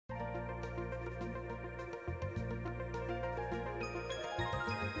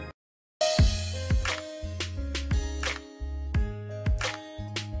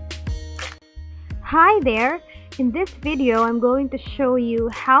Hi there! In this video, I'm going to show you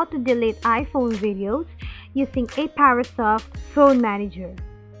how to delete iPhone videos using AParasoft Phone Manager.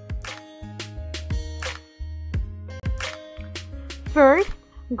 First,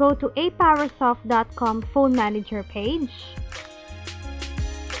 go to aparasoft.com Phone Manager page.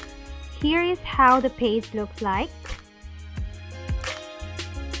 Here is how the page looks like.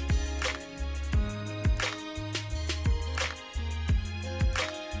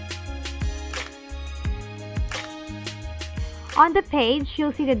 On the page,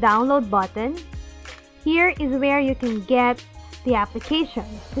 you'll see the download button. Here is where you can get the application.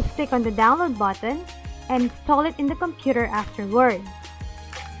 Just click on the download button and install it in the computer afterwards.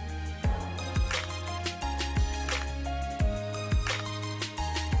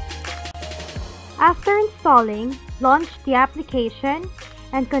 After installing, launch the application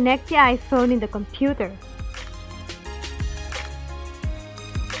and connect the iPhone in the computer.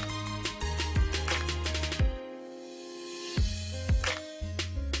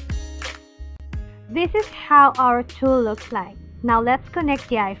 This is how our tool looks like. Now let's connect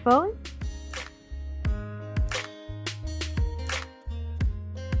the iPhone.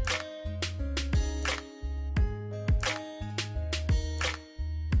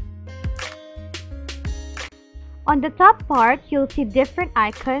 On the top part, you'll see different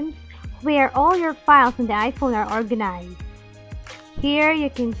icons where all your files on the iPhone are organized. Here you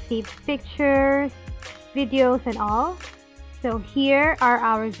can see pictures, videos and all. So here are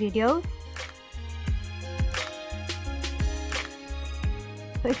our videos.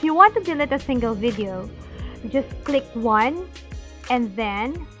 So if you want to delete a single video, just click one and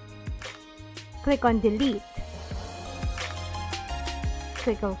then click on delete.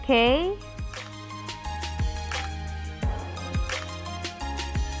 Click OK.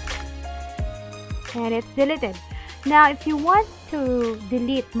 And it's deleted. Now if you want to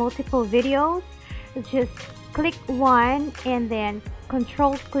delete multiple videos, just click one and then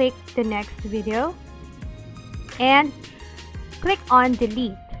control click the next video and click on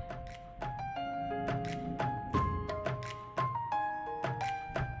delete.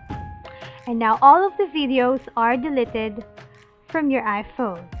 And now all of the videos are deleted from your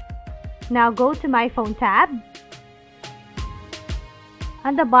iPhone. Now go to My Phone tab.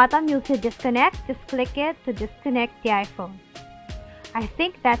 On the bottom you'll see disconnect. Just click it to disconnect the iPhone. I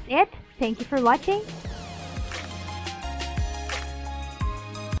think that's it. Thank you for watching.